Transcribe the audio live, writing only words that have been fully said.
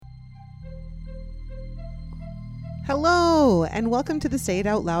Hello, and welcome to the Say It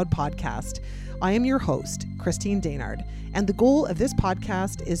Out Loud podcast. I am your host, Christine Daynard, and the goal of this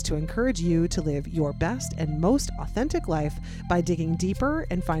podcast is to encourage you to live your best and most authentic life by digging deeper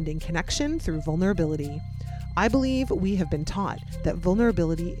and finding connection through vulnerability. I believe we have been taught that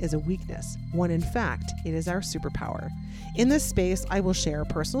vulnerability is a weakness, when in fact, it is our superpower. In this space, I will share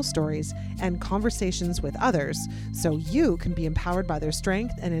personal stories and conversations with others so you can be empowered by their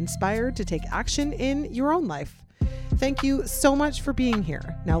strength and inspired to take action in your own life. Thank you so much for being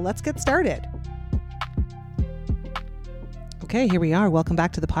here. Now let's get started. Okay, here we are. Welcome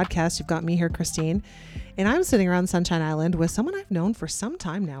back to the podcast. You've got me here, Christine, and I'm sitting around Sunshine Island with someone I've known for some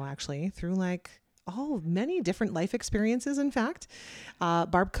time now, actually, through many different life experiences, in fact.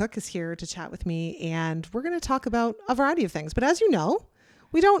 Barb Cooke is here to chat with me, and we're going to talk about a variety of things. But as you know,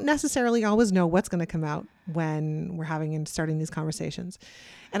 we don't necessarily always know what's going to come out when we're having and starting these conversations.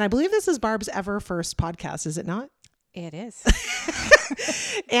 And I believe this is Barb's ever first podcast, is it not? It is.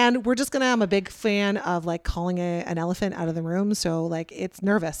 And we're just I'm a big fan of calling an elephant out of the room. So it's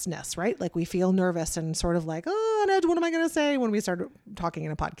nervousness, right? We feel nervous and sort of on edge. What am I going to say when we start talking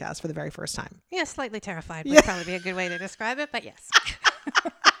in a podcast for the very first time? Yeah, slightly terrified would probably be a good way to describe it, but yes.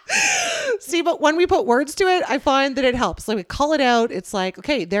 See, but when we put words to it, I find that it helps. We call it out. It's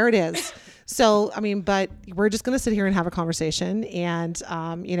okay, there it is. So, but we're just going to sit here and have a conversation. And,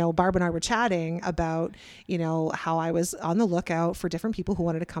 Barb and I were chatting about, how I was on the lookout for different people who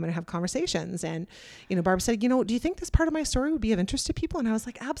wanted to come and have conversations. And, Barb said, do you think this part of my story would be of interest to people? And I was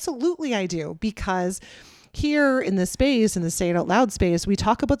like, absolutely, I do. Because here in this space, in the Say It Out Loud space, we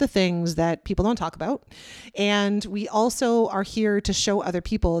talk about the things that people don't talk about. And we also are here to show other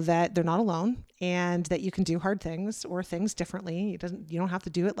people that they're not alone and that you can do hard things or things differently. You don't have to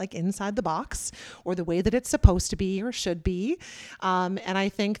do it inside the box or the way that it's supposed to be or should be. And I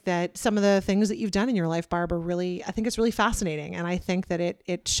think that some of the things that you've done in your life, Barb, I think it's really fascinating. And I think that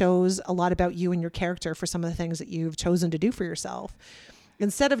it shows a lot about you and your character for some of the things that you've chosen to do for yourself,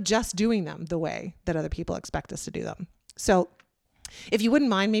 instead of just doing them the way that other people expect us to do them. So if you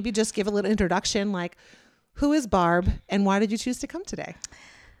wouldn't mind, maybe just give a little introduction, who is Barb and why did you choose to come today?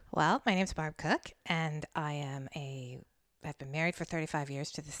 Well, my name's Barb Cooke, and I've been married for 35 years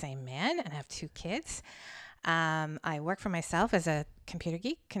to the same man and have 2 kids. I work for myself as a computer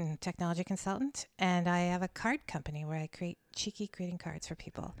geek and technology consultant, and I have a card company where I create cheeky greeting cards for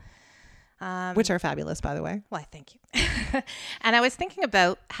people. Which are fabulous, by the way. Why, thank you. And I was thinking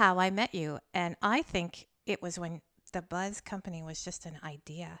about how I met you, and I think it was when the Buzz company was just an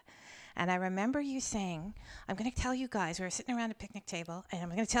idea. And I remember you saying, I'm going to tell you guys, we were sitting around a picnic table, and I'm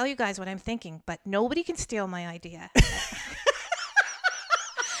going to tell you guys what I'm thinking, but nobody can steal my idea.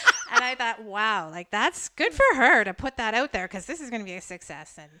 And I thought, wow, that's good for her to put that out there, because this is going to be a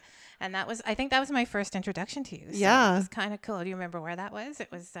success. And I think that was my first introduction to you. So yeah. It was kind of cool. Do you remember where that was?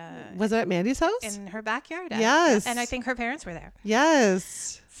 It was... was it at Mandy's house? In her backyard. Yes. And I think her parents were there.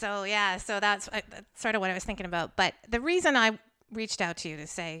 Yes. So, yeah. So that's sort of what I was thinking about. But the reason I reached out to you to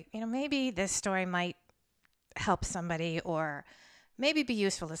say, maybe this story might help somebody or maybe be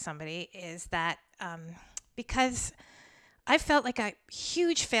useful to somebody is that because I felt like a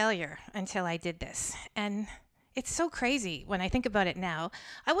huge failure until I did this. And it's so crazy when I think about it now.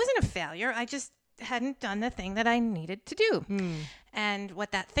 I wasn't a failure. I just hadn't done the thing that I needed to do. And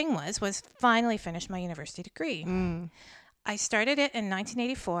what that thing was finally finish my university degree. I started it in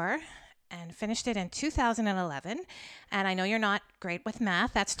 1984 and finished it in 2011. And I know you're not great with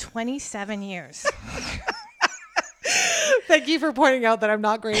math. That's 27 years. Thank you for pointing out that I'm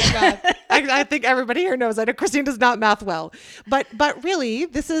not great at math. I think everybody here knows that Christine does not math well, but really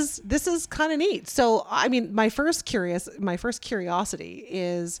this is kind of neat. So, my first curiosity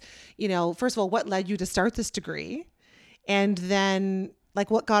is, first of all, what led you to start this degree? And then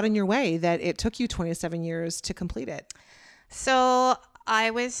what got in your way that it took you 27 years to complete it? So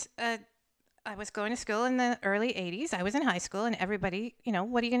I was going to school in the early 80s. I was in high school, and everybody,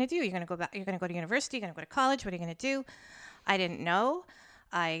 what are you going to do? You're going to go back. You're going to go to university. You're going to go to college. What are you going to do? I didn't know.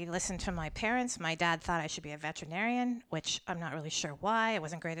 I listened to my parents. My dad thought I should be a veterinarian, which I'm not really sure why. I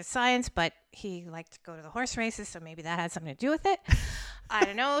wasn't great at science, but he liked to go to the horse races, so maybe that had something to do with it. I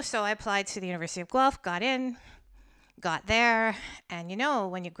don't know. So I applied to the University of Guelph, got in, got there. And,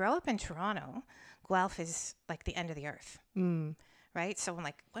 when you grow up in Toronto, Guelph is like the end of the earth. Right? So I'm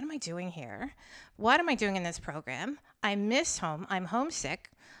like, what am I doing here? What am I doing in this program? I miss home. I'm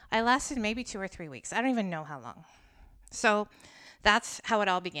homesick. I lasted maybe 2 or 3 weeks. I don't even know how long. So that's how it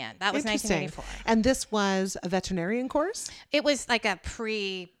all began. That was 1984. And this was a veterinarian course? It was like a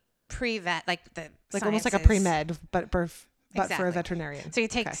pre-vet, like the like almost like a sciences. pre-med, but but for a Exactly. veterinarian. So you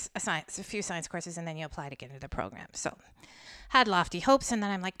take a few science courses, and then you apply to get into the program. So had lofty hopes, and then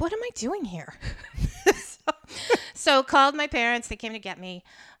I'm like, what am I doing here? So called my parents. They came to get me.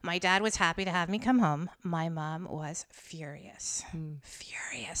 My dad was happy to have me come home. My mom was furious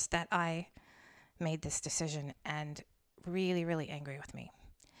that I made this decision, and really, really angry with me.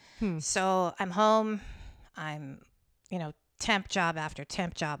 So I'm home. I'm, temp job after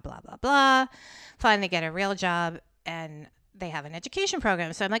temp job, blah, blah, blah. Finally get a real job, and they have an education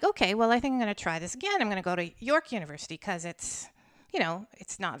program. So I'm like, okay, well, I think I'm going to try this again. I'm going to go to York University because it's,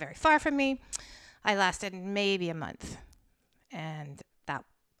 it's not very far from me. I lasted maybe a month, and that,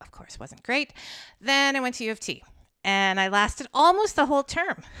 of course, wasn't great. Then I went to U of T, and I lasted almost the whole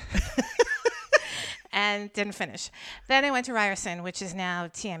term and didn't finish. Then I went to Ryerson, which is now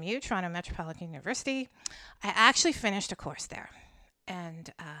TMU, Toronto Metropolitan University. I actually finished a course there,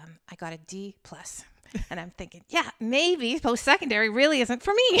 and I got a D+. And I'm thinking, yeah, maybe post-secondary really isn't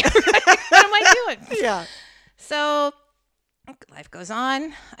for me. What am I doing? Yeah. So life goes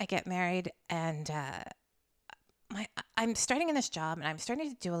on. I get married, and I'm starting in this job, and I'm starting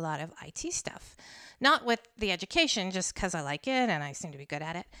to do a lot of IT stuff. Not with the education, just because I like it and I seem to be good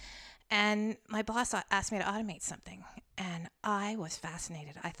at it. And my boss asked me to automate something, and I was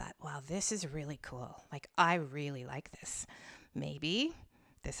fascinated. I thought, wow, this is really cool. Like, I really like this. Maybe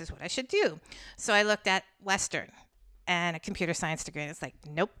this is what I should do. So I looked at Western and a computer science degree, and it's like,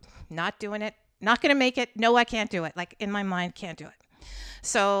 nope, not doing it. Not going to make it. No, I can't do it. Like, in my mind, can't do it.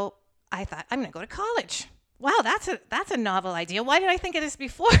 So I thought, I'm going to go to college. Wow, that's a novel idea. Why did I think of this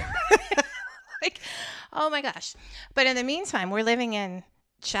before? Like, oh my gosh. But in the meantime, we're living in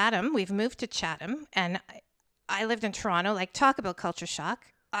Chatham. We've moved to Chatham, and I lived in Toronto. Like, talk about culture shock.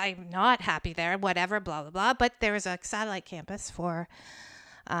 I'm not happy there, whatever, blah, blah, blah. But there was a satellite campus for,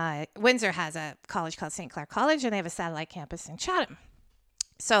 Windsor has a college called St. Clair College, and they have a satellite campus in Chatham.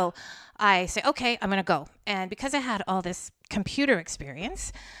 So I say, okay, I'm going to go. And because I had all this computer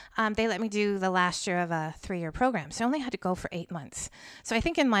experience, they let me do the last year of a 3-year program. So I only had to go for 8 months. So I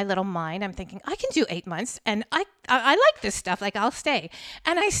think in my little mind, I'm thinking, I can do 8 months, and I like this stuff. Like, I'll stay.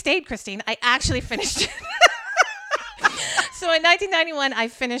 And I stayed, Christine. I actually finished it. So in 1991,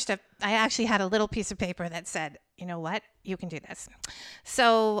 I actually had a little piece of paper that said, you know what, you can do this.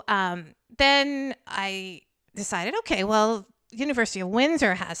 So then I decided, okay, well, University of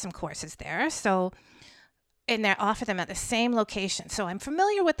Windsor has some courses there. So, and they offer them at the same location. So I'm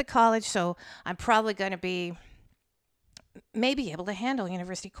familiar with the college, so I'm probably going to be maybe able to handle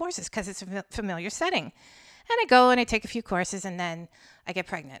university courses because it's a familiar setting. And I go and I take a few courses, and then I get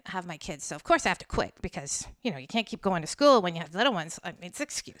pregnant, have my kids. So of course I have to quit because, you can't keep going to school when you have little ones. It's an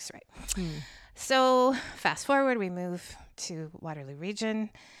excuse, right? So fast forward, we move to Waterloo Region,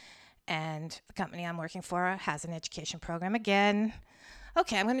 and the company I'm working for has an education program again.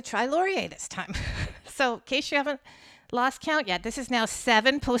 Okay, I'm going to try Laurier this time. So in case you haven't lost count yet, this is now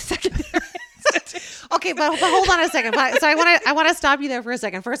 7 post-secondary. Okay, but hold on a second. So I want to stop you there for a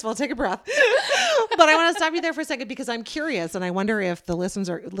second. First of all, take a breath. But I want to stop you there for a second because I'm curious, and I wonder if the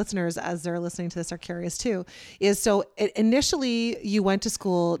listeners, as they're listening to this, are curious too. Initially you went to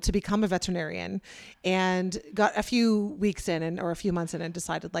school to become a veterinarian, and got a few weeks in or a few months in and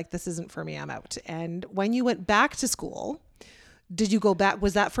decided, like, this isn't for me, I'm out. And when you went back to school, did you go back?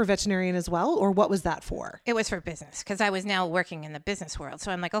 Was that for veterinarian as well, or what was that for? It was for business because I was now working in the business world. So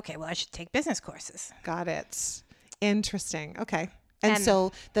I'm like, okay, well, I should take business courses. Got it. Interesting. Okay. And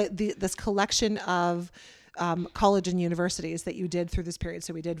so this collection of college and universities that you did through this period.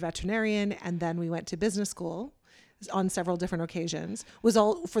 So we did veterinarian, and then we went to business school on several different occasions. Was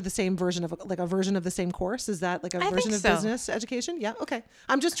all for the same version of a version of the same course? Is that like a version of business education? Yeah. Okay.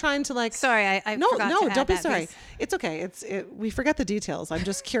 I'm just trying to Sorry, I forgot to add don't be that sorry. piece. It's okay. We forget the details. I'm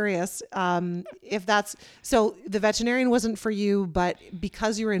just curious if that's so. The veterinarian wasn't for you, but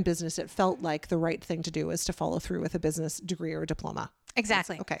because you were in business, it felt like the right thing to do is to follow through with a business degree or diploma.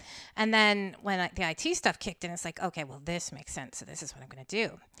 Exactly. Okay. And then when the IT stuff kicked in, it's like, okay, well, this makes sense. So this is what I'm going to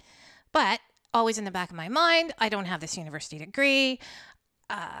do. But always in the back of my mind, I don't have this university degree.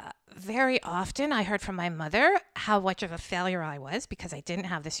 Very often I heard from my mother how much of a failure I was because I didn't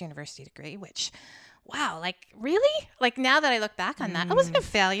have this university degree, which, wow, like, really? Like, now that I look back on that, I wasn't a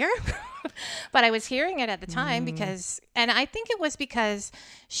failure. But I was hearing it at the time and I think it was because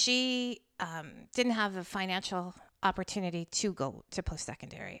she didn't have the financial opportunity to go to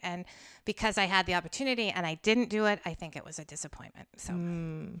post-secondary. And because I had the opportunity and I didn't do it, I think it was a disappointment. So,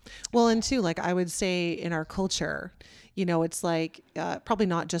 Well, and too, like I would say in our culture, you know, it's like probably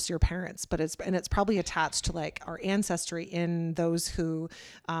not just your parents, but it's probably attached to like our ancestry in those who,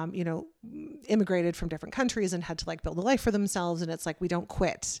 you know, immigrated from different countries and had to like build a life for themselves. And it's like, we don't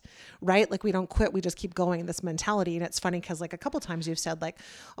quit, right? Like we don't quit. We just keep going, this mentality. And it's funny because like a couple times you've said like,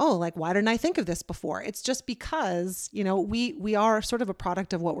 oh, like, why didn't I think of this before? It's just because, you know, we are sort of a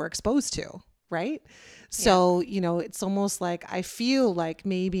product of what we're exposed to. Right. So, you know, it's almost like I feel like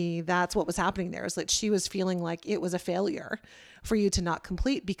maybe that's what was happening there is that she was feeling like it was a failure for you to not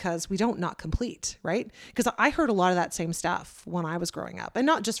complete because we don't not complete. Right. Because I heard a lot of that same stuff when I was growing up, and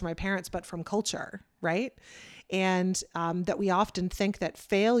not just from my parents, but from culture. Right. And that we often think that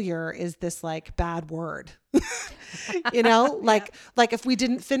failure is this like bad word, you know, like if we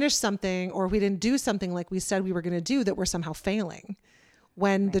didn't finish something or we didn't do something like we said we were going to do, that we're somehow failing.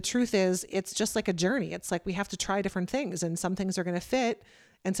 When the truth is, it's just like a journey. It's like we have to try different things, and some things are going to fit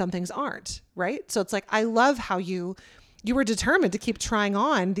and some things aren't. Right. So it's like, I love how you were determined to keep trying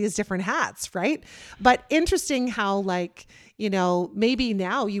on these different hats. Right. But interesting how, like, you know, maybe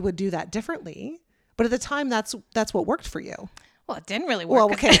now you would do that differently, but at the time that's what worked for you. well, it didn't really work.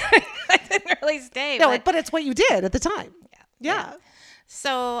 Well, okay. I didn't really stay. No, but it's what you did at the time. Yeah.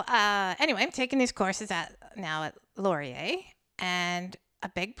 So anyway, I'm taking these courses now at Laurier, and a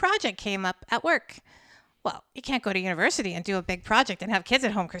big project came up at work. Well, you can't go to university and do a big project and have kids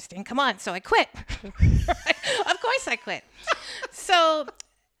at home, Christine. Come on. So I quit. Of course I quit. So,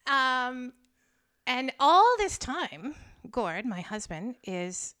 and all this time, Gord, my husband,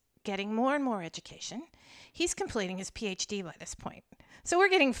 is getting more and more education. He's completing his PhD by this point. So we're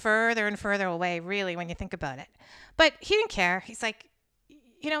getting further and further away, really, when you think about it. But he didn't care. He's like,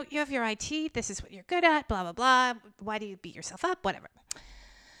 you know, you have your IT. This is what you're good at, blah, blah, blah. Why do you beat yourself up? Whatever.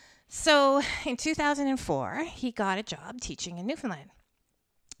 So in 2004, he got a job teaching in Newfoundland.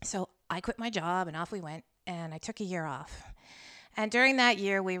 So I quit my job and off we went, and I took a year off. And during that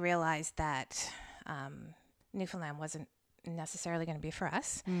year, we realized that Newfoundland wasn't necessarily going to be for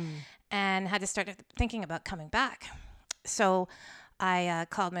us, and had to start thinking about coming back. So I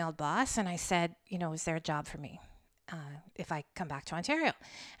called my old boss and I said, you know, is there a job for me if I come back to Ontario?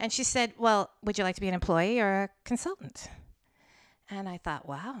 And she said, well, would you like to be an employee or a consultant? And I thought,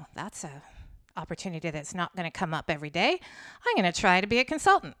 wow, that's a opportunity that's not going to come up every day. I'm going to try to be a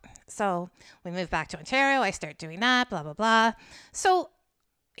consultant. So we moved back to Ontario. I start doing that, blah, blah, blah. So,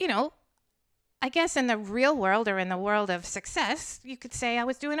 you know, I guess in the real world, or in the world of success, you could say I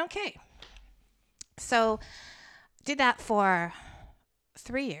was doing okay. So did that for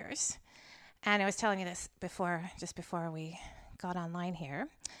 3 years. And I was telling you this just before we got online here,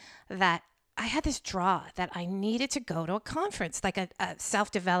 that I had this draw that I needed to go to a conference, like a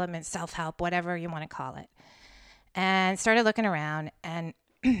self-development, self-help, whatever you want to call it. And started looking around, and,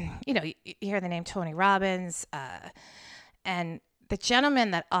 you know, you hear the name Tony Robbins, and the gentleman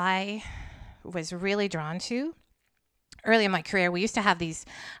that I was really drawn to early in my career, we used to have these,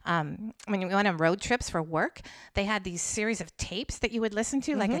 when you went on road trips for work, they had these series of tapes that you would listen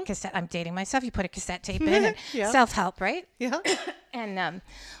to, like a cassette. I'm dating myself. You put a cassette tape in, and self-help, right? Yeah. And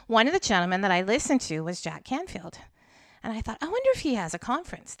one of the gentlemen that I listened to was Jack Canfield. And I thought, I wonder if he has a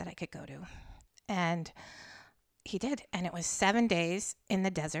conference that I could go to. And he did. And it was 7 days in the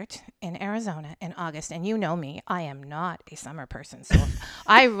desert in Arizona in August. And you know me, I am not a summer person. So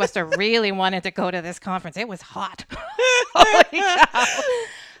I must have really wanted to go to this conference. It was hot. Holy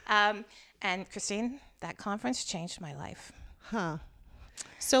cow. And Christine, that conference changed my life. Huh.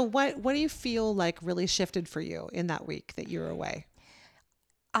 So what do you feel like really shifted for you in that week that you were away?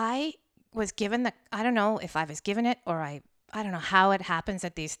 I was given I don't know if I was given it, or I don't know how it happens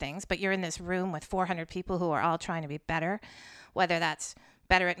at these things, but you're in this room with 400 people who are all trying to be better, whether that's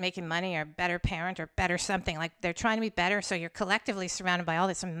better at making money or better parent or better something. Like, they're trying to be better. So you're collectively surrounded by all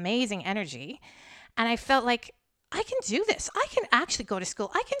this amazing energy. And I felt like, I can do this. I can actually go to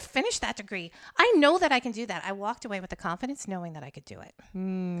school. I can finish that degree. I know that I can do that. I walked away with the confidence knowing that I could do it.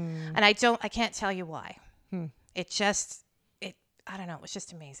 And I can't tell you why. I don't know. It was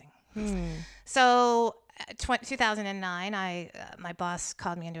just amazing. So 2009, my boss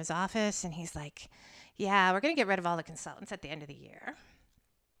called me into his office, and he's like, yeah, we're going to get rid of all the consultants at the end of the year.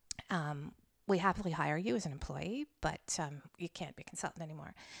 We happily hire you as an employee, but you can't be a consultant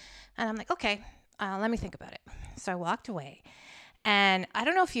anymore. And I'm like, okay, let me think about it. So I walked away. And I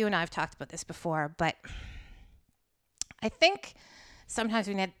don't know if you and I have talked about this before, but I think sometimes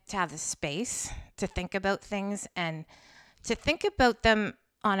we need to have the space to think about things, and to think about them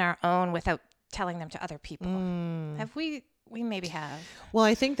on our own without telling them to other people. we maybe have. Well,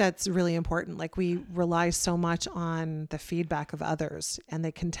 I think that's really important. Like we rely so much on the feedback of others, and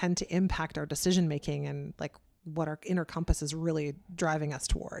they can tend to impact our decision making and like what our inner compass is really driving us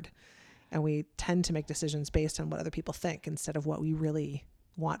toward. And we tend to make decisions based on what other people think instead of what we really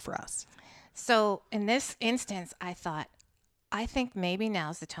want for us. So in this instance, I thought, I think maybe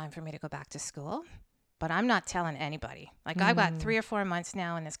now's the time for me to go back to school, but I'm not telling anybody. Like I've got 3 or 4 months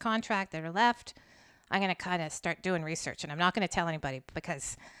now in this contract that are left. I'm going to kind of start doing research, and I'm not going to tell anybody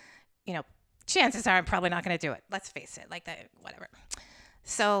because, you know, chances are I'm probably not going to do it. Let's face it, like that, whatever.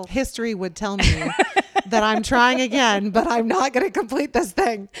 So history would tell me that I'm trying again, but I'm not going to complete this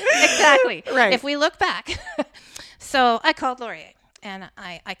thing. Exactly. Right. If we look back. So I called Laurier, and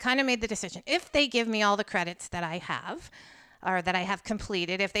I kind of made the decision. If they give me all the credits that I have or that I have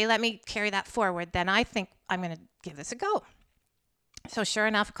completed, if they let me carry that forward, then I think I'm going to give this a go. So sure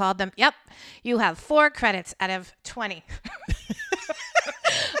enough, I called them. Yep, you have 4 credits out of 20.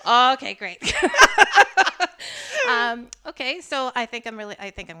 Okay, great. Okay, so I think I'm going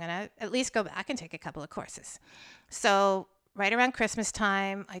to at least go back and take a couple of courses. So right around Christmas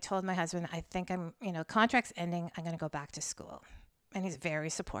time, I told my husband, I think contract's ending. I'm going to go back to school. And he's very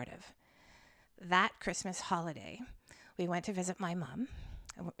supportive. That Christmas holiday, we went to visit my mom.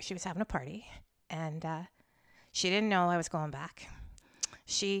 She was having a party, and she didn't know I was going back.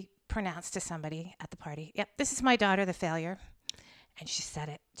 She pronounced to somebody at the party, "Yep, this is my daughter, the failure." And she said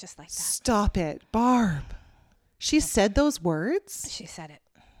it just like that. Stop it, Barb. She said those words? She said it.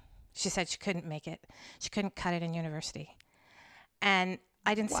 She said she couldn't make it. She couldn't cut it in university. And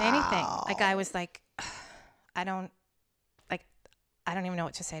I didn't say anything. Like I was like, I don't even know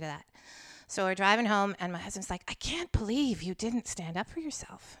what to say to that. So we're driving home, and my husband's like, I can't believe you didn't stand up for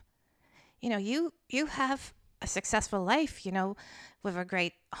yourself. You know, you have a successful life, you know, with a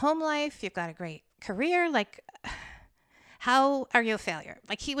great home life. You've got a great career. Like, how are you a failure?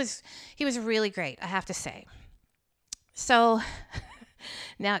 Like he was really great, I have to say. So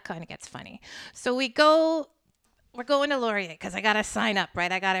now it kind of gets funny. So we're going to Laurier because I got to sign up,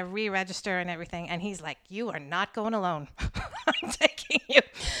 right? I got to re-register and everything. And he's like, you are not going alone. I'm taking you.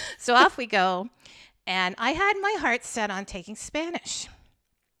 So off we go. And I had my heart set on taking Spanish.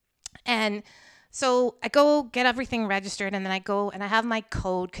 And so I go get everything registered, and then I go and I have my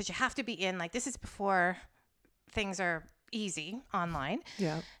code because you have to be in, like, this is before things are easy online.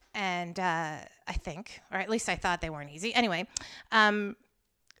 Yeah. And I think, or at least I thought they weren't easy. Anyway,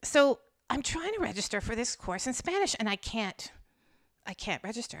 so I'm trying to register for this course in Spanish, and I can't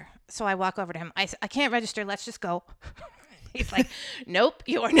register. So I walk over to him. I can't register. Let's just go. He's like, nope,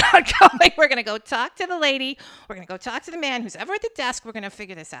 you are not going. We're going to go talk to the lady. We're going to go talk to the man who's ever at the desk. We're going to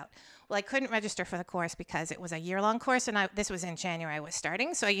figure this out. Well, I couldn't register for the course because it was a year-long course, and this was in January I was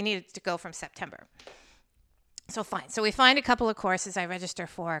starting, so you needed to go from September. So fine. So we find a couple of courses. I register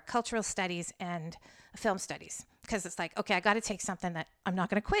for cultural studies and film studies because it's like, okay, I got to take something that I'm not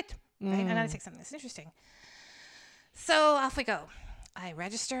going to quit. Right? I got to take something that's interesting. So off we go. I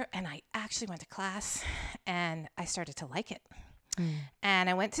register, and I actually went to class, and I started to like it. And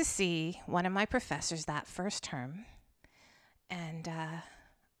I went to see one of my professors that first term, and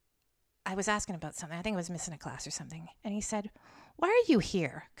I was asking about something. I think I was missing a class or something. And he said, why are you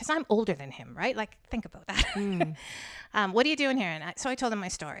here? Because I'm older than him, right? Like, think about that. What are you doing here? And so I told him my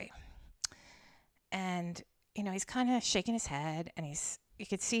story. And, you know, he's kind of shaking his head, and you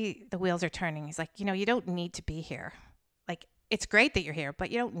could see the wheels are turning. He's like, you know, you don't need to be here. Like, it's great that you're here, but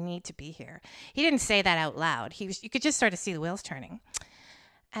you don't need to be here. He didn't say that out loud. You could just sort of see the wheels turning.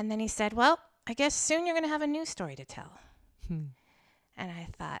 And then he said, well, I guess soon you're going to have a new story to tell. And I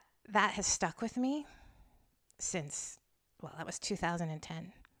thought, that has stuck with me since, well, that was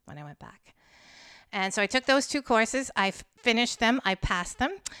 2010 when I went back. And so I took those 2 courses. I finished them. I passed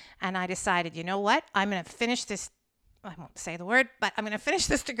them. And I decided, you know what? I'm going to finish this. I won't say the word, but I'm going to finish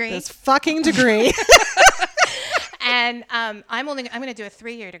this degree. This fucking degree. And I'm going to do a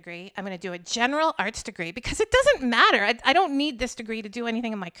 3-year degree. I'm going to do a general arts degree because it doesn't matter. I don't need this degree to do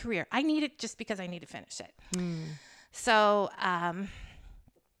anything in my career. I need it just because I need to finish it. So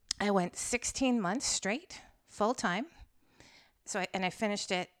I went 16 months straight, full time. So I finished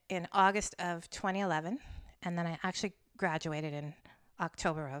it in August of 2011, and then I actually graduated in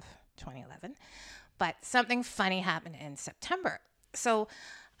October of 2011. But something funny happened in September. So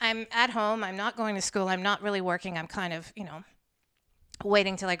I'm at home. I'm not going to school. I'm not really working. I'm kind of, you know,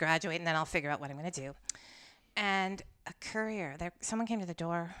 waiting till I graduate, and then I'll figure out what I'm going to do. And a courier, someone came to the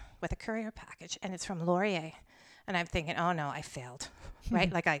door with a courier package, and it's from Laurier. And I'm thinking, oh no, I failed,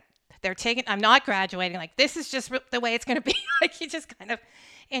 right? Like they're taking, I'm not graduating. Like, this is just the way it's going to be. Like, you just kind of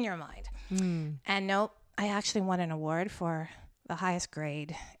in your mind. And nope, I actually won an award for the highest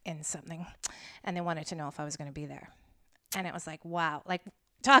grade in something, and they wanted to know if I was going to be there. And it was like, wow, like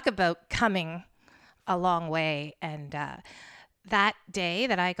talk about coming a long way. And that day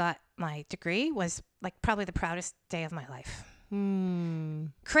that I got my degree was like probably the proudest day of my life.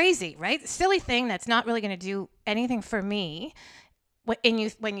 Crazy, right? Silly thing that's not really going to do anything for me.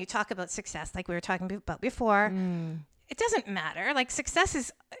 When you talk about success, like we were talking about before, it doesn't matter. Like success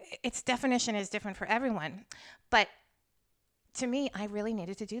is, its definition is different for everyone. But to me, I really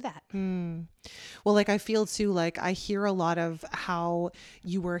needed to do that. Well, like I feel too, like I hear a lot of how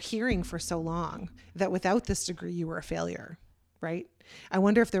you were hearing for so long that without this degree, you were a failure, right? I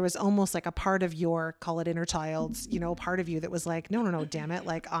wonder if there was almost like a part of your, call it inner child's, part of you that was like, no, damn it.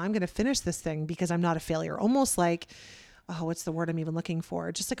 Like I'm going to finish this thing because I'm not a failure. Almost like, oh, what's the word I'm even looking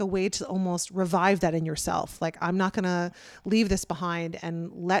for? Just like a way to almost revive that in yourself. Like I'm not going to leave this behind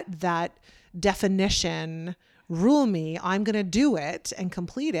and let that definition rule me. I'm going to do it and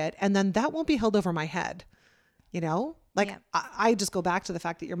complete it. And then that won't be held over my head, like yeah. I just go back to the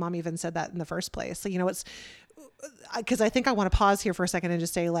fact that your mom even said that in the first place. So, it's because I think I want to pause here for a second and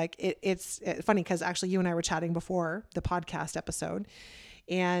just say like, it's funny because actually you and I were chatting before the podcast episode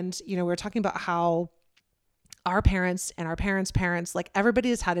and, we were talking about how our parents and our parents' parents, like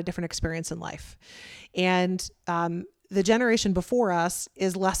everybody has had a different experience in life. And, the generation before us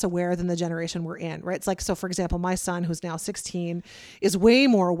is less aware than the generation we're in, right? It's like, so for example, my son, who's now 16, is way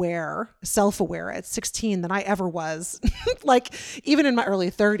more aware, self-aware at 16 than I ever was, like even in my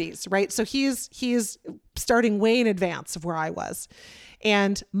early 30s, right? So he's starting way in advance of where I was.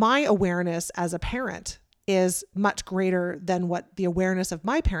 And my awareness as a parent is much greater than what the awareness of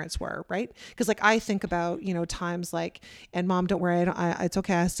my parents were, right? Because like I think about, times like, and mom, don't worry, it's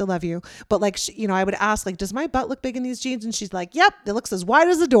okay, I still love you. But like, I would ask like, does my butt look big in these jeans? And she's like, yep, it looks as wide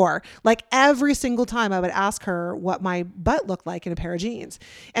as the door. Like every single time I would ask her what my butt looked like in a pair of jeans.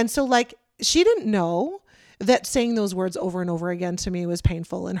 And so like, she didn't know that saying those words over and over again to me was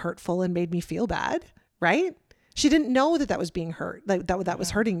painful and hurtful and made me feel bad, right? She didn't know that was being hurt, like that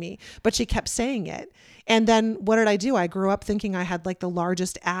was hurting me, but she kept saying it. And then what did I do? I grew up thinking I had like the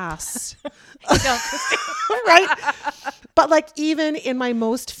largest ass, right? But like even in my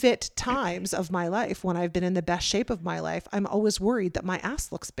most fit times of my life, when I've been in the best shape of my life, I'm always worried that my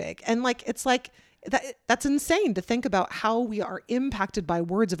ass looks big. And like, it's like, that's insane to think about how we are impacted by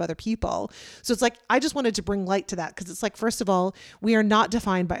words of other people. So it's like, I just wanted to bring light to that because it's like, first of all, we are not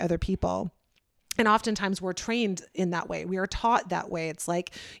defined by other people. And oftentimes we're trained in that way. We are taught that way. It's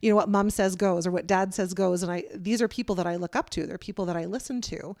like, what mom says goes or what dad says goes. And these are people that I look up to. They're people that I listen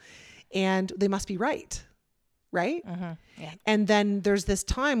to and they must be right. Right. Mm-hmm. Yeah. And then there's this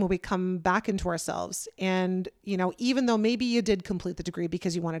time where we come back into ourselves and, even though maybe you did complete the degree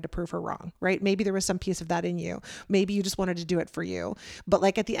because you wanted to prove her wrong, right? Maybe there was some piece of that in you. Maybe you just wanted to do it for you. But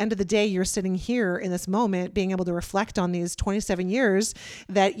like at the end of the day, you're sitting here in this moment, being able to reflect on these 27 years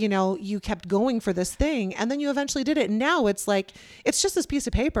that, you kept going for this thing and then you eventually did it. And now it's like, it's just this piece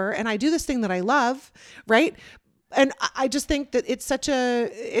of paper and I do this thing that I love, right? And I just think that it's such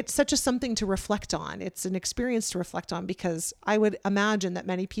a something to reflect on. It's an experience to reflect on because I would imagine that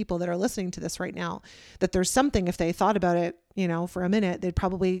many people that are listening to this right now, that there's something, if they thought about it, for a minute, they'd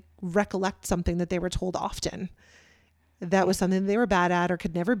probably recollect something that they were told often. That was something they were bad at or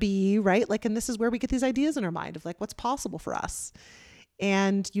could never be, right? Like, and this is where we get these ideas in our mind of like, what's possible for us.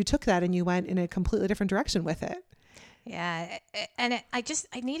 And you took that and you went in a completely different direction with it. Yeah. And I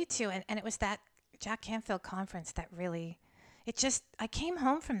needed to. And it was that Jack Canfield conference that really, I came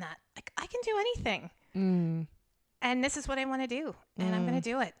home from that. Like I can do anything. And this is what I want to do. And I'm going to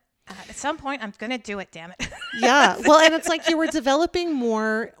do it. At some point I'm going to do it, damn it. Yeah. Well, and it's like you were developing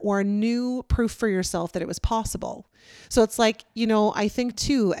more or new proof for yourself that it was possible. So it's like, I think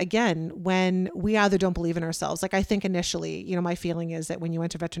too, again, when we either don't believe in ourselves, like I think initially, my feeling is that when you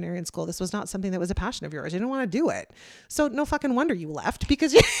went to veterinarian school, this was not something that was a passion of yours. You didn't want to do it. So no fucking wonder you left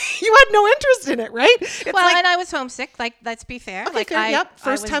because you had no interest in it, right? It's and I was homesick. Like, let's be fair. Okay, fair. Yep.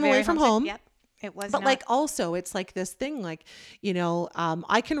 First time away from home. Yep. It was, but like also it's like this thing, like,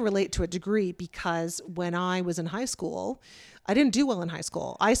 I can relate to a degree because when I was in high school, I didn't do well in high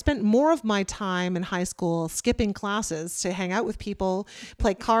school. I spent more of my time in high school skipping classes to hang out with people,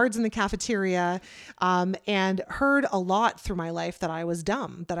 play cards in the cafeteria, and heard a lot through my life that I was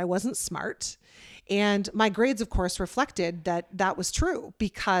dumb, that I wasn't smart. And my grades, of course, reflected that was true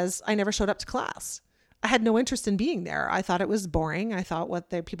because I never showed up to class. I had no interest in being there. I thought it was boring. I thought what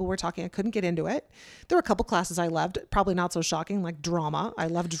the people were talking, I couldn't get into it. There were a couple classes I loved, probably not so shocking, like drama. I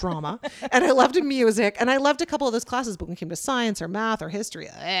loved drama and I loved music and I loved a couple of those classes. But when it came to science or math or history,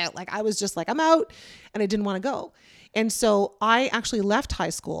 like I was just like, I'm out and I didn't want to go. And so I actually left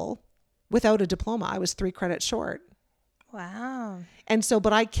high school without a diploma. I was 3 credits short. Wow. And so,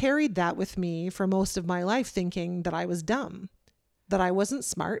 but I carried that with me for most of my life, thinking that I was dumb, that I wasn't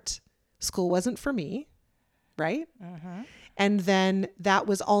smart. School wasn't for me. Right. Mm-hmm. And then that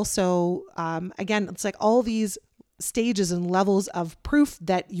was also, again, it's like all these stages and levels of proof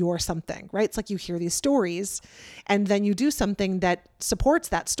that you're something, right? It's like you hear these stories and then you do something that supports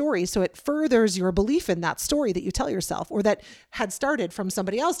that story. So it furthers your belief in that story that you tell yourself, or that had started from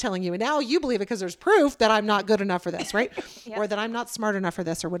somebody else telling you. And now you believe it because there's proof that I'm not good enough for this, right? Yep. Or that I'm not smart enough for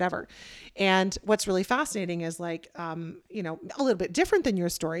this or whatever. And what's really fascinating is like, a little bit different than your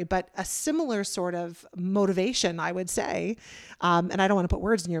story, but a similar sort of motivation, I would say. And I don't want to put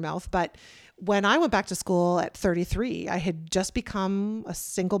words in your mouth, but when I went back to school at 33, I had just become a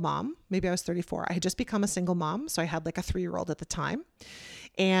single mom. Maybe I was 34. I had just become a single mom. So I had like a 3-year-old at the time.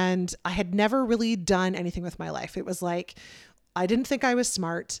 And I had never really done anything with my life. It was like, I didn't think I was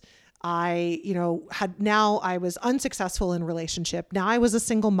smart. I was unsuccessful in a relationship. Now I was a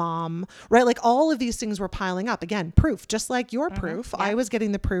single mom, right? Like all of these things were piling up. Again, proof, just like your proof. Yeah. I was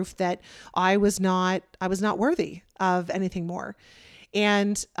getting the proof that I was not worthy of anything more.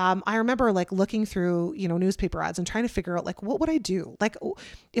 And I remember like looking through, newspaper ads and trying to figure out like, what would I do? Like,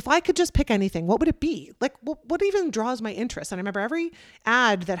 if I could just pick anything, what would it be? Like, what even draws my interest? And I remember every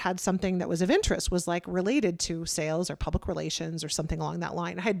ad that had something that was of interest was like related to sales or public relations or something along that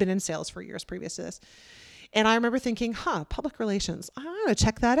line. I had been in sales for years previous to this. And I remember thinking, public relations, I'm going to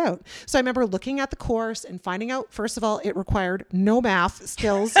check that out. So I remember looking at the course and finding out, first of all, it required no math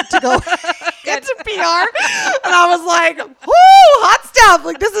skills to go into PR. And I was like, whoo, hot stuff.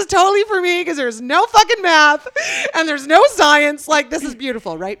 Like, this is totally for me because there's no fucking math and there's no science. Like, this is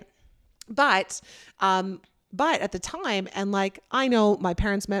beautiful, right? But at the time, and like, I know my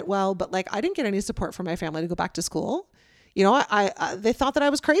parents meant well, but like, I didn't get any support from my family to go back to school. They thought that I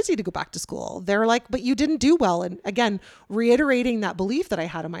was crazy to go back to school. They're like, but you didn't do well. And again, reiterating that belief that I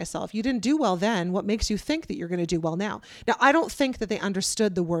had of myself, you didn't do well then. What makes you think that you're going to do well now? Now, I don't think that they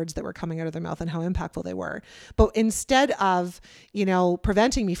understood the words that were coming out of their mouth and how impactful they were. But instead of,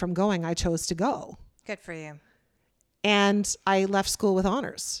 preventing me from going, I chose to go. Good for you. And I left school with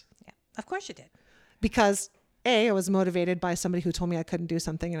honors. Yeah, of course you did. Because I was motivated by somebody who told me I couldn't do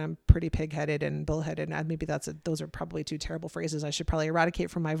something, and I'm pretty pig-headed and bullheaded. And maybe those are probably 2 terrible phrases I should probably eradicate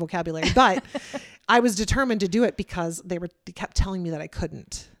from my vocabulary. But I was determined to do it because they kept telling me that I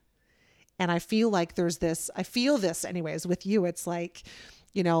couldn't. And I feel like I feel this anyways with you. It's like,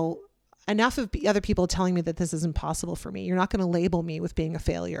 enough of other people telling me that this isn't possible for me. You're not going to label me with being a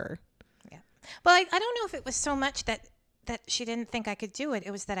failure. Yeah. Well, I don't know if it was so much that she didn't think I could do it. It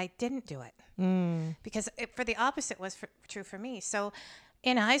was that I didn't do it. Because for the opposite was true for me. So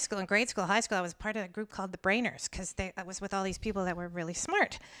in high school, in grade school, high school, I was part of a group called the Brainers because I was with all these people that were really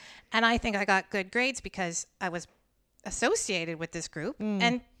smart. And I think I got good grades because I was associated with this group.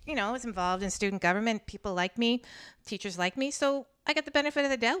 And, I was involved in student government. People like me, teachers like me. So I got the benefit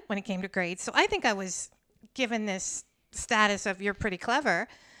of the doubt when it came to grades. So I think I was given this status of you're pretty clever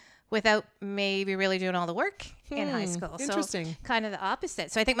without maybe really doing all the work in high school. Interesting. So kind of the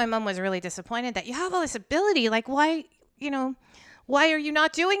opposite. So I think my mom was really disappointed that you have all this ability. Like, why are you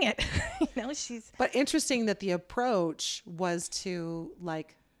not doing it? But interesting that the approach was to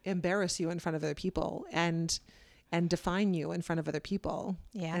like embarrass you in front of other people and define you in front of other people.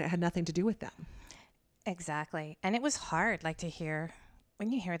 Yeah. And it had nothing to do with them. Exactly. And it was hard, like to hear,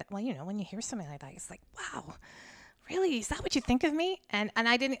 when you hear that, when you hear something like that, it's like, wow. Really? Is that what you think of me? And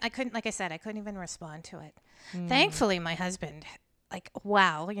I couldn't, like I said, I couldn't even respond to it. Thankfully, my husband, like,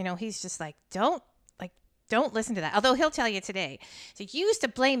 wow, he's just like, don't listen to that. Although he'll tell you today. So you used to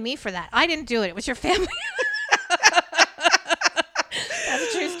blame me for that. I didn't do it. It was your family.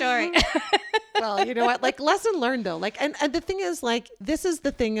 That's a true story. Well, you know what? Like, lesson learned though. Like, and the thing is, like, this is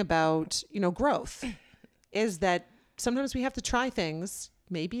the thing about, growth is that sometimes we have to try things.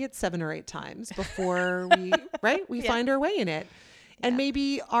 Maybe it's 7 or 8 times before we find our way in it. And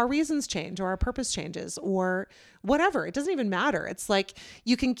maybe our reasons change or our purpose changes or whatever. It doesn't even matter. It's like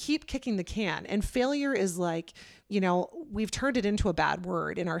you can keep kicking the can. And failure is like, we've turned it into a bad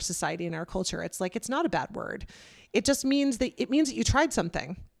word in our society, in our culture. It's like, it's not a bad word. It just means that you tried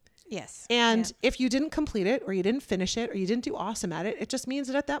something. Yes. And if you didn't complete it or you didn't finish it or you didn't do awesome at it, it just means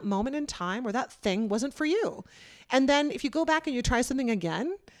that at that moment in time or that thing wasn't for you. And then if you go back and you try something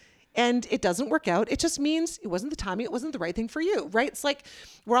again, and it doesn't work out, it just means it wasn't the timing, it wasn't the right thing for you, right? It's like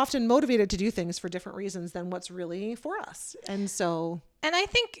we're often motivated to do things for different reasons than what's really for us. And so, and I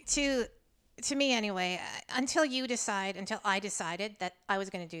think to me anyway, until I decided that I was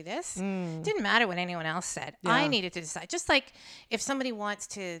going to do this, it didn't matter what anyone else said. Yeah. I needed to decide. Just like if somebody wants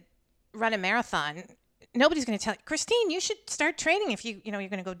to run a marathon, nobody's going to tell you, Christine, you should start training if you're going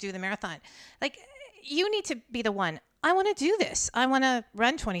to go do the marathon. Like, you need to be the one. I want to do this. I want to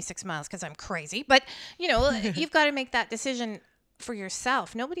run 26 miles because I'm crazy. But, you've got to make that decision for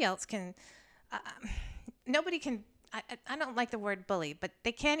yourself. Nobody else can. Nobody can. I don't like the word bully, but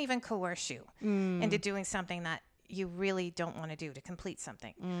they can't even coerce you into doing something that you really don't want to do, to complete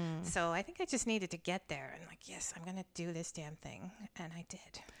something. So I think I just needed to get there and yes, I'm going to do this damn thing. And I did.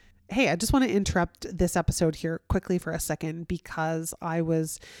 Hey, I just want to interrupt this episode here quickly for a second because I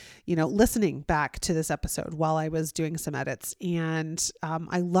was, listening back to this episode while I was doing some edits. And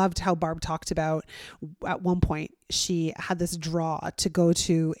I loved how Barb talked about at one point, she had this draw to go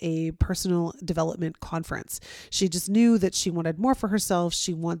to a personal development conference. She just knew that she wanted more for herself.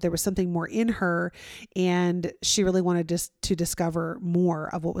 There was something more in her, and she really wanted to discover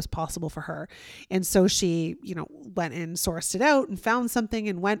more of what was possible for her. And so she, went and sourced it out and found something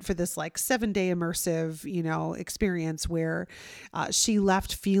and went for this 7-day immersive, experience where she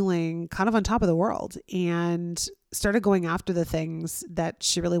left feeling kind of on top of the world and started going after the things that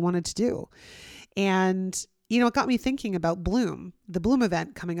she really wanted to do. And it got me thinking about Bloom, the Bloom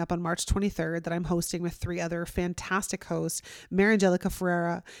event coming up on March 23rd that I'm hosting with 3 other fantastic hosts, Mary Angelica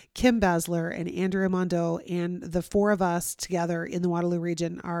Ferreira, Kim Basler, and Andrea Mondo. And the 4 of us together in the Waterloo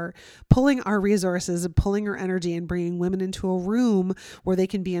region are pulling our resources and pulling our energy and bringing women into a room where they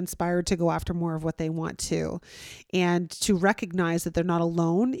can be inspired to go after more of what they want to, and to recognize that they're not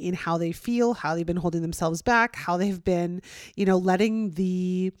alone in how they feel, how they've been holding themselves back, how they've been, letting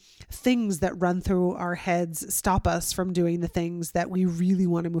the things that run through our heads stop us from doing the things that we really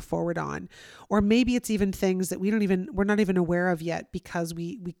want to move forward on. Or maybe it's even things that we're not even aware of yet because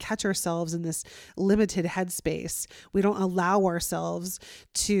we catch ourselves in this limited headspace. We don't allow ourselves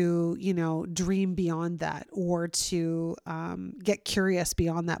to, dream beyond that, or to get curious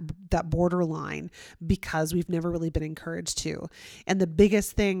beyond that borderline because we've never really been encouraged to. And the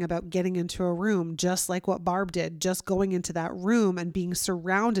biggest thing about getting into a room, just like what Barb did, just going into that room and being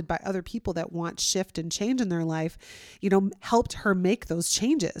surrounded by other people that want shift and change in their life, helped her make those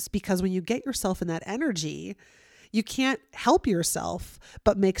changes. Because when you get yourself in that energy, you can't help yourself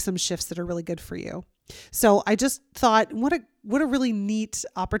but make some shifts that are really good for you. So I just thought, what a really neat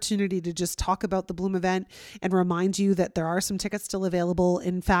opportunity to just talk about the Bloom event and remind you that there are some tickets still available.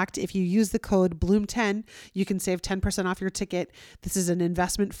 In fact, if you use the code Bloom10, you can save 10% off your ticket. This is an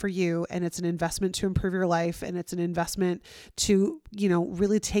investment for you, and it's an investment to improve your life, and it's an investment to,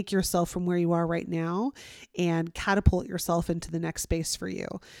 really take yourself from where you are right now and catapult yourself into the next space for you,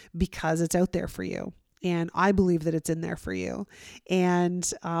 because it's out there for you. And I believe that it's in there for you.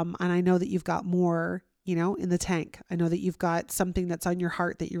 And I know that you've got more, in the tank. I know that you've got something that's on your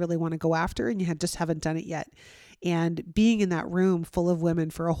heart that you really want to go after, and you just haven't done it yet. And being in that room full of women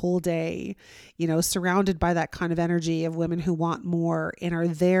for a whole day, surrounded by that kind of energy of women who want more and are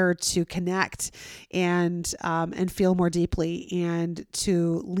there to connect and feel more deeply and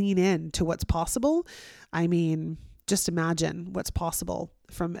to lean in to what's possible. I mean, just imagine what's possible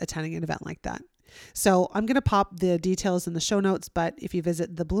from attending an event like that. So I'm going to pop the details in the show notes, but if you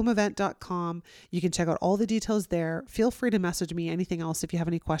visit thebloomevent.com, you can check out all the details there. Feel free to message me anything else if you have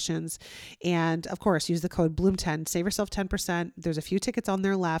any questions. And of course, use the code Bloom10, save yourself 10%. There's a few tickets on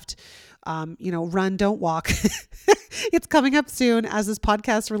there left. Run, don't walk. It's coming up soon as this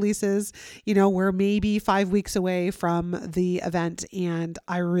podcast releases. We're maybe 5 weeks away from the event, and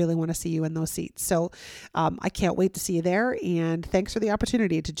I really want to see you in those seats. So I can't wait to see you there. And thanks for the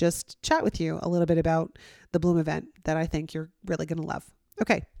opportunity to just chat with you a little bit about the Bloom event that I think you're really going to love.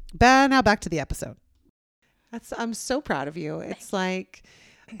 Okay, now back to the episode. I'm so proud of you. It's like,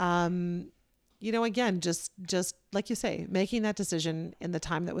 again, just like you say, making that decision in the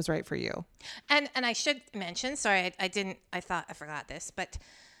time that was right for you. And I should mention, sorry, I thought I forgot this, but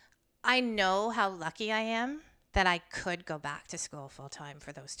I know how lucky I am that I could go back to school full time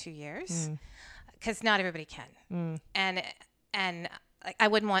for those 2 years, because not everybody can. And I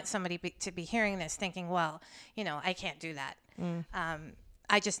wouldn't want somebody to be hearing this thinking, well, I can't do that.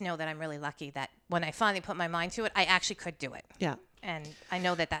 I just know that I'm really lucky that when I finally put my mind to it, I actually could do it. Yeah. And I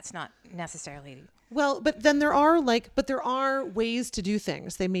know that that's not necessarily Well, but then there are ways to do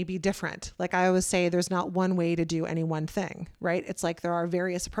things. They may be different. Like I always say, there's not one way to do any one thing, right? It's like there are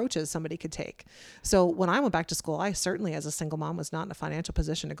various approaches somebody could take. So when I went back to school, I certainly, as a single mom, was not in a financial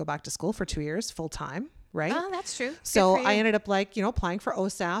position to go back to school for 2 years full time, right? Oh, that's true. So I ended up applying for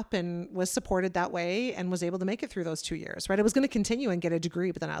OSAP and was supported that way and was able to make it through those 2 years, right? I was going to continue and get a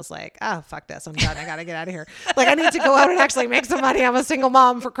degree, but then I was like, fuck this. I'm done. I got to get out of here. Like I need to go out and actually make some money. I'm a single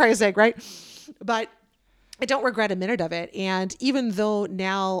mom, for Christ's sake, right? But I don't regret a minute of it. And even though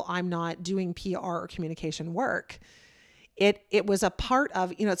now I'm not doing PR or communication work, it was a part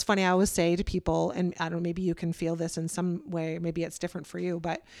of, it's funny, I always say to people, and I don't know, maybe you can feel this in some way, maybe it's different for you,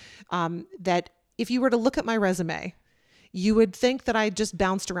 but that if you were to look at my resume, you would think that I just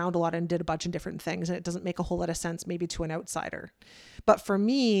bounced around a lot and did a bunch of different things. And it doesn't make a whole lot of sense maybe to an outsider. But for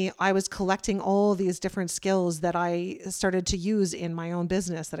me, I was collecting all these different skills that I started to use in my own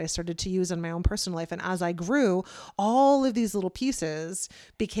business, that I started to use in my own personal life. And as I grew, all of these little pieces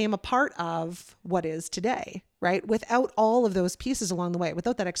became a part of what is today, right? Without all of those pieces along the way,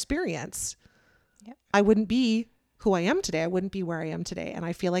 without that experience, I wouldn't be who I am today. I wouldn't be where I am today. And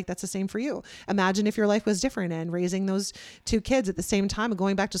I feel like that's the same for you. Imagine if your life was different and raising those 2 kids at the same time and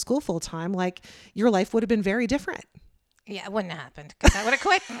going back to school full time, like your life would have been very different. Yeah, it wouldn't have happened because I would have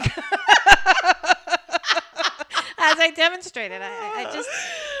quit. As I demonstrated, I just,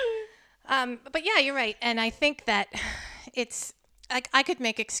 but yeah, you're right. And I think that it's like I could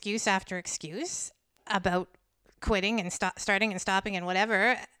make excuse after excuse about quitting and starting and stopping and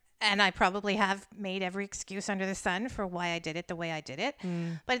whatever. And I probably have made every excuse under the sun for why I did it the way I did it.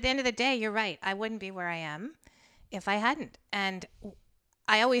 But at the end of the day, you're right. I wouldn't be where I am if I hadn't. And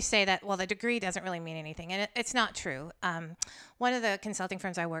I always say that, well, the degree doesn't really mean anything. And it's not true. One of the consulting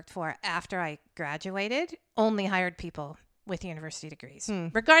firms I worked for after I graduated only hired people with university degrees,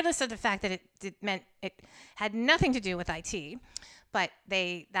 regardless of the fact that it meant it had nothing to do with IT. But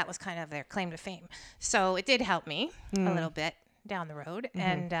that was kind of their claim to fame. So it did help me a little bit down the road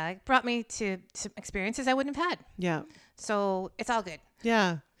and brought me to some experiences I wouldn't have had. Yeah. So it's all good.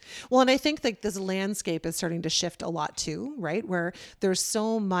 Yeah. Well, and I think like this landscape is starting to shift a lot too, right? Where there's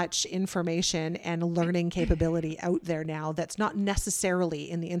so much information and learning capability out there now that's not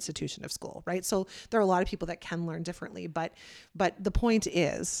necessarily in the institution of school, right? So there are a lot of people that can learn differently, but the point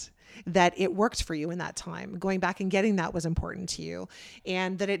is that it worked for you in that time. Going back and getting that was important to you,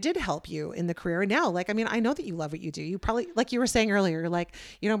 and that it did help you in the career. And now, like, I mean, I know that you love what you do. You probably, like you were saying earlier, like,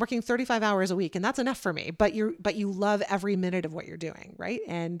 I'm working 35 hours a week and that's enough for me, but you love every minute of what you're doing. Right.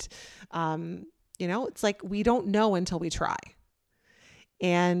 And, it's like, we don't know until we try.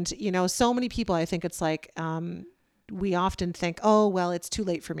 And, so many people, I think it's like, we often think, oh, well, it's too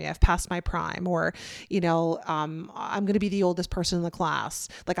late for me. I've passed my prime, or, I'm going to be the oldest person in the class.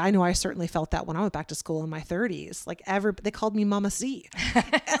 Like, I know I certainly felt that when I went back to school in my 30s. Like, they called me Mama C,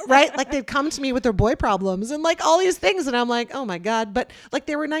 right? Like, they'd come to me with their boy problems and like all these things. And I'm like, oh my God. But like,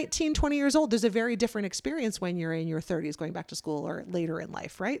 they were 19, 20 years old. There's a very different experience when you're in your 30s going back to school or later in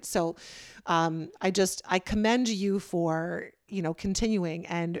life, right? So I commend you for continuing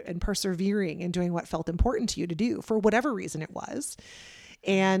and persevering and doing what felt important to you to do for whatever reason it was.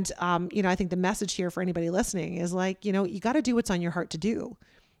 And, I think the message here for anybody listening is like, you got to do what's on your heart to do,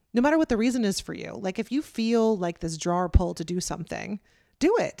 no matter what the reason is for you. Like, if you feel like this draw or pull to do something,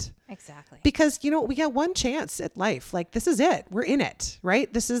 do it. Exactly. Because, we got one chance at life. Like, this is it. We're in it,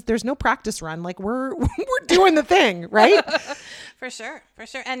 right? There's no practice run. Like, we're doing the thing, right? For sure.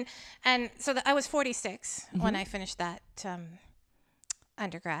 And so I was 46 when I finished that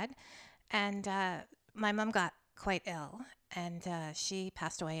undergrad, and my mom got quite ill, and she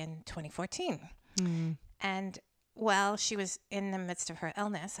passed away in 2014. And while she was in the midst of her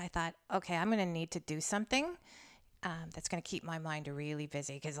illness, I thought, okay, I'm going to need to do something that's going to keep my mind really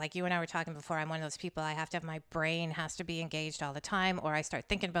busy. Because like you and I were talking before, I'm one of those people, I have to have my brain has to be engaged all the time, or I start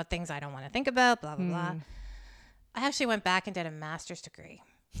thinking about things I don't want to think about, blah, blah, blah. I actually went back and did a master's degree,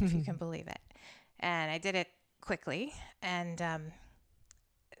 if you can believe it. And I did it quickly. And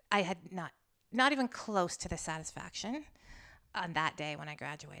I had not even close to the satisfaction on that day when I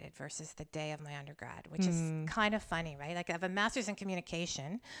graduated versus the day of my undergrad, which is kind of funny, right? Like, I have a master's in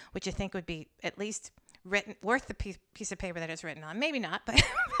communication, which you think would be at least worth the piece of paper that it's written on. Maybe not, but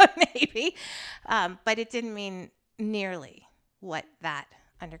maybe. But it didn't mean nearly what that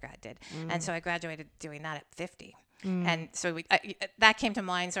undergrad did. And so I graduated doing that at 50. And so that came to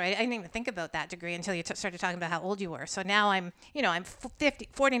mind. So I didn't even think about that degree until you started talking about how old you were. So now I'm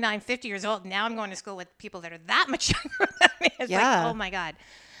 49, 50 years old. Now I'm going to school with people that are that much younger than me. It's like, oh my God.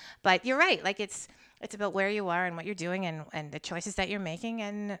 But you're right. Like, it's about where you are and what you're doing and the choices that you're making.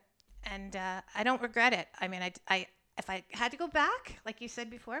 And and I don't regret it. I mean, if I had to go back, like you said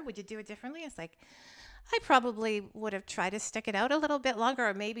before, would you do it differently? It's like I probably would have tried to stick it out a little bit longer,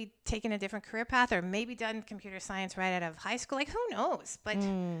 or maybe taken a different career path, or maybe done computer science right out of high school. Like, who knows? But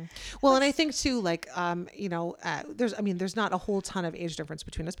well, and I think too, like, there's not a whole ton of age difference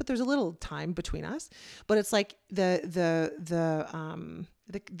between us, but there's a little time between us. But it's like the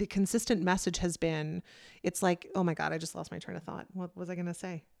consistent message has been, it's like, oh my God, I just lost my train of thought. What was I going to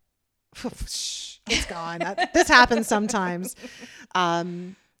say? It's gone. This happens sometimes.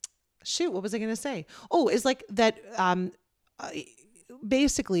 Shoot, what was I going to say? Oh, it's like that.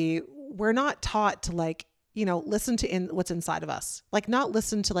 Basically, we're not taught to, like, listen to what's inside of us. Like, not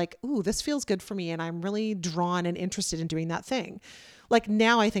listen to, like, ooh, this feels good for me, and I'm really drawn and interested in doing that thing. Like,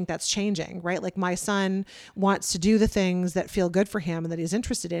 now I think that's changing, right? Like, my son wants to do the things that feel good for him and that he's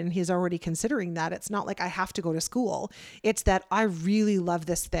interested in. He's already considering that. It's not like I have to go to school. It's that I really love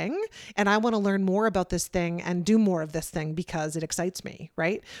this thing and I want to learn more about this thing and do more of this thing because it excites me,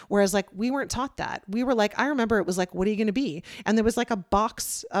 right? Whereas, like, we weren't taught that. We were like, I remember it was like, what are you going to be? And there was like a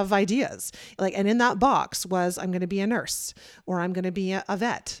box of ideas. Like, and in that box was, I'm going to be a nurse, or I'm going to be a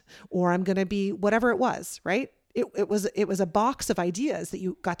vet, or I'm going to be whatever it was, right? It was a box of ideas that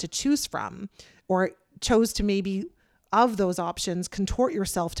you got to choose from, or chose to, maybe of those options, contort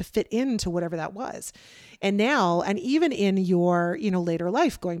yourself to fit into whatever that was. And now, and even in your, later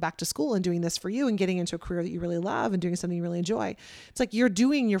life, going back to school and doing this for you and getting into a career that you really love and doing something you really enjoy, it's like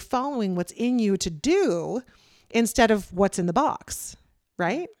you're following what's in you to do instead of what's in the box.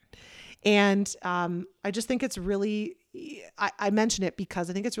 Right. And I just think it's really, I mention it because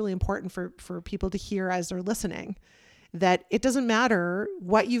I think it's really important for people to hear as they're listening, that it doesn't matter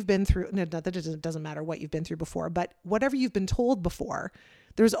what you've been through. No, not that it doesn't matter what you've been through before, but whatever you've been told before,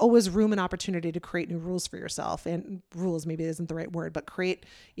 there's always room and opportunity to create new rules for yourself. And rules maybe isn't the right word, but create,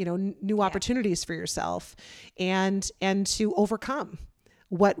 new opportunities for yourself, and to overcome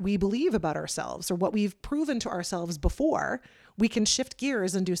what we believe about ourselves or what we've proven to ourselves before. We can shift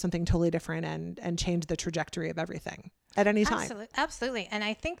gears and do something totally different and change the trajectory of everything at any time. Absolutely. And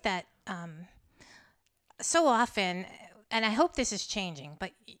I think that so often, and I hope this is changing,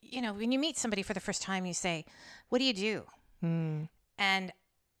 but when you meet somebody for the first time, you say, what do you do? And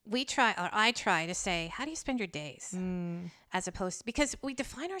I try to say, how do you spend your days? As opposed to, because we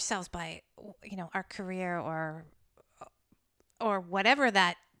define ourselves by, our career or whatever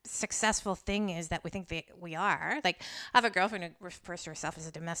that successful thing is that we think we are. Like, I have a girlfriend who refers to herself as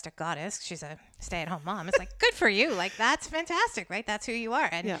a domestic goddess. She's a stay-at-home mom. It's like, good for you. Like, that's fantastic, right? That's who you are.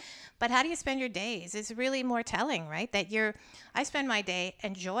 And but how do you spend your days is really more telling, right? That I spend my day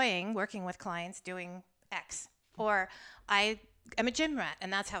enjoying working with clients doing X, or I'm a gym rat,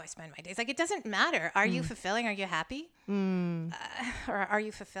 and that's how I spend my days. Like, it doesn't matter. Are you fulfilling? Are you happy? Or are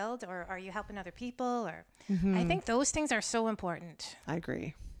you fulfilled? Or are you helping other people? Or I think those things are so important. I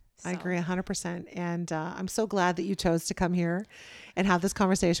agree. I agree 100%. And I'm so glad that you chose to come here and have this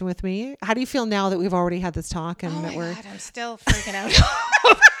conversation with me. How do you feel now that we've already had this talk? And God, I'm still freaking out.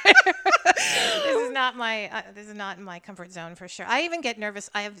 This is not in my comfort zone for sure. I even get nervous.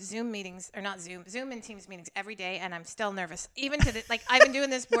 I have Zoom meetings, or not Zoom and Teams meetings every day, and I'm still nervous. Even to I've been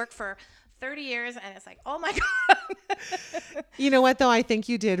doing this work for 30 years, and it's like, oh my God. You know what, though? I think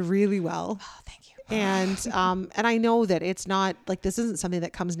you did really well. Oh, thank you. And I know that it's not like, this isn't something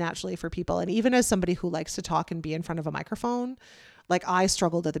that comes naturally for people. And even as somebody who likes to talk and be in front of a microphone, like, I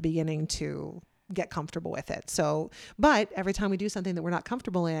struggled at the beginning to get comfortable with it. So, but every time we do something that we're not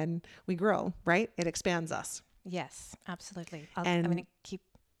comfortable in, we grow, right? It expands us. Yes, absolutely. I'm going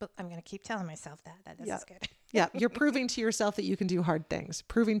to keep telling myself that this is good. Yeah. You're proving to yourself that you can do hard things,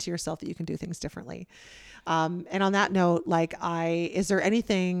 proving to yourself that you can do things differently. And on that note, is there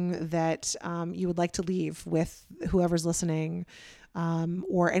anything that you would like to leave with whoever's listening,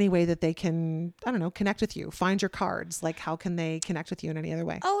 or any way that they can, I don't know, connect with you, find your cards? Like, how can they connect with you in any other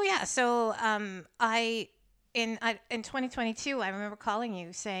way? Oh yeah. So, in 2022, I remember calling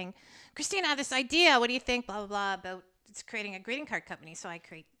you saying, Christine, I have this idea. What do you think? Blah, blah, blah, about creating a greeting card company. So I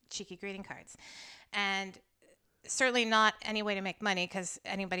create cheeky greeting cards, and certainly not any way to make money, because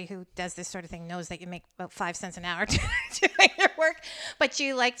anybody who does this sort of thing knows that you make about 5 cents an hour doing your work. But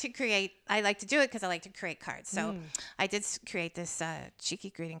I like to do it because I like to create cards. So I did create this cheeky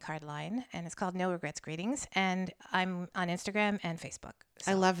greeting card line, and it's called No Regrets Greetings. And I'm on Instagram and Facebook.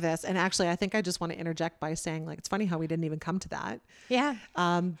 So. I love this. And actually, I think I just want to interject by saying, like, it's funny how we didn't even come to that. Yeah.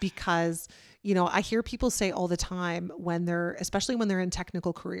 Because, I hear people say all the time especially when they're in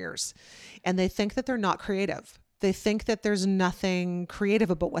technical careers, and they think that they're not creative. They think that there's nothing creative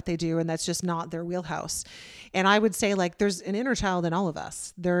about what they do, and that's just not their wheelhouse. And I would say, like, there's an inner child in all of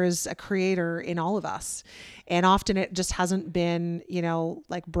us. There is a creator in all of us. And often it just hasn't been,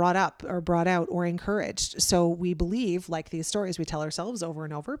 like brought up or brought out or encouraged. So we believe, like these stories we tell ourselves over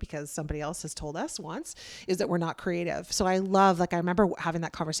and over because somebody else has told us once, is that we're not creative. So I remember having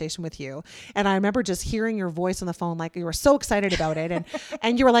that conversation with you, and I remember just hearing your voice on the phone, like you were so excited about it.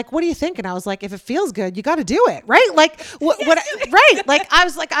 And you were like, what do you think? And I was like, if it feels good, you got to do it. Right. Like right. Like I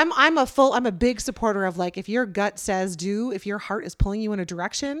was like, I'm a big supporter of, like, if your gut says do, if your heart is pulling you in a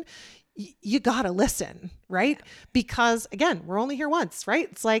direction, you got to listen, right? Because again, we're only here once, right?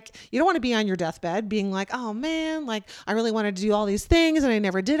 It's like, you don't want to be on your deathbed being like, oh man, like I really wanted to do all these things and I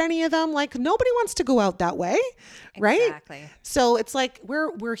never did any of them. Like, nobody wants to go out that way. Right. Exactly. So it's like,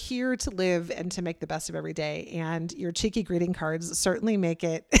 we're here to live and to make the best of every day. And your cheeky greeting cards certainly make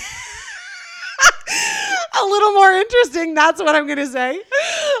it a little more interesting. That's what I'm going to say.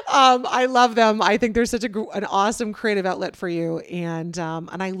 I love them. I think they're such an awesome creative outlet for you. And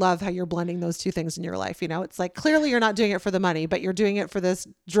I love how you're blending those two things in your life. It's like, clearly you're not doing it for the money, but you're doing it for this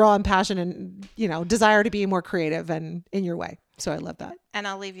draw and passion and, desire to be more creative and in your way. So I love that. And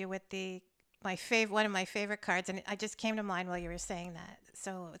I'll leave you with one of my favorite cards. And it just came to mind while you were saying that.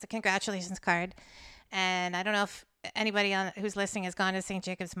 So it's a congratulations card. And I don't know if anybody who's listening has gone to St.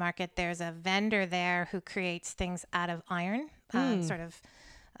 Jacob's Market. There's a vendor there who creates things out of iron, sort of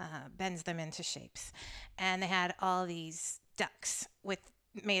bends them into shapes. And they had all these ducks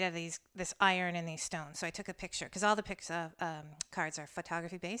made of this iron and these stones. So I took a picture, because all the cards are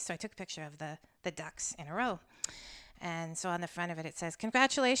photography based. So I took a picture of the ducks in a row. And so on the front of it, it says,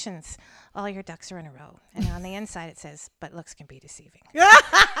 congratulations, all your ducks are in a row. And on the inside, it says, but looks can be deceiving.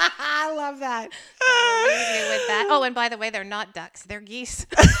 I love that. I'll leave you with that. Oh, and by the way, they're not ducks. They're geese.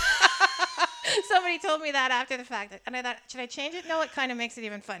 Somebody told me that after the fact. And I thought, should I change it? No, it kind of makes it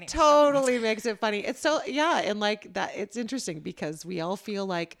even funnier. Totally makes it funny. It's so, yeah. And like that, it's interesting because we all feel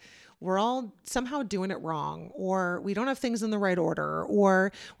like we're all somehow doing it wrong, or we don't have things in the right order,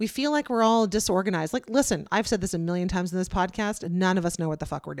 or we feel like we're all disorganized. Like, listen, I've said this a million times in this podcast. None of us know what the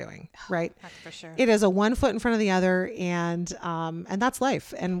fuck we're doing, right? That's for sure. It is a one foot in front of the other, and that's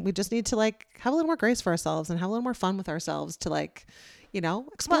life. And we just need to like have a little more grace for ourselves and have a little more fun with ourselves to like,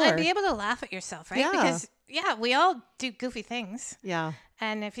 explore. Well, and be able to laugh at yourself, right? Yeah. Because we all do goofy things. Yeah.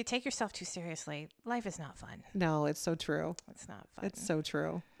 And if you take yourself too seriously, life is not fun. No, it's so true. It's not fun. It's so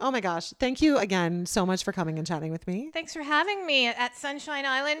true. Oh my gosh. Thank you again so much for coming and chatting with me. Thanks for having me at Sunshine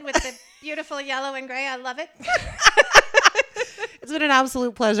Island with the beautiful yellow and gray. I love it. It's been an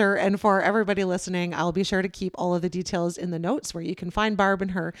absolute pleasure. And for everybody listening, I'll be sure to keep all of the details in the notes where you can find Barb and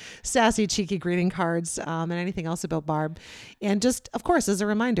her sassy, cheeky greeting cards and anything else about Barb. And just, of course, as a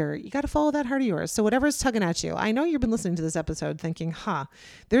reminder, you got to follow that heart of yours. So whatever's tugging at you, I know you've been listening to this episode thinking,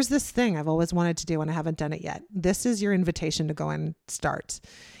 there's this thing I've always wanted to do and I haven't done it yet. This is your invitation to go and start.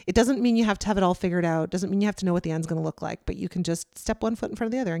 It doesn't mean you have to have it all figured out. Doesn't mean you have to know what the end's going to look like, but you can just step one foot in front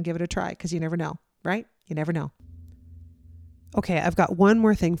of the other and give it a try, because you never know, right? You never know. Okay, I've got one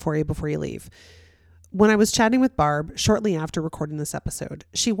more thing for you before you leave. When I was chatting with Barb shortly after recording this episode,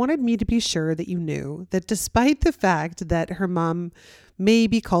 she wanted me to be sure that you knew that despite the fact that her mom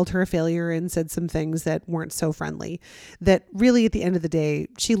maybe called her a failure and said some things that weren't so friendly, that really at the end of the day,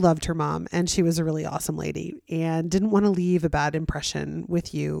 she loved her mom and she was a really awesome lady and didn't want to leave a bad impression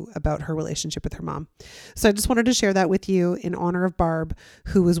with you about her relationship with her mom. So I just wanted to share that with you in honor of Barb,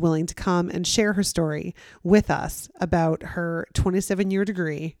 who was willing to come and share her story with us about her 27-year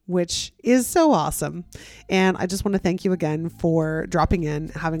degree, which is so awesome. And I just want to thank you again for dropping in,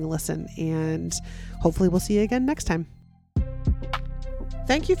 having a listen, and hopefully we'll see you again next time.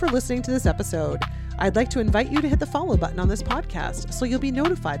 Thank you for listening to this episode. I'd like to invite you to hit the follow button on this podcast so you'll be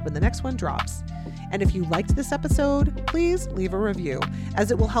notified when the next one drops. And if you liked this episode, please leave a review,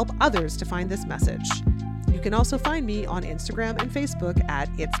 as it will help others to find this message. You can also find me on Instagram and Facebook at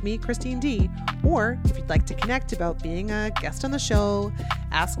It's Me, Christine D. Or if you'd like to connect about being a guest on the show,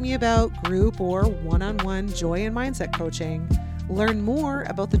 ask me about group or one-on-one joy and mindset coaching, learn more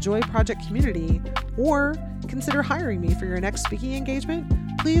about the Joy Project community, or consider hiring me for your next speaking engagement,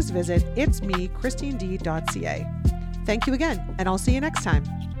 please visit itsmechristined.ca. Thank you again, and I'll see you next time.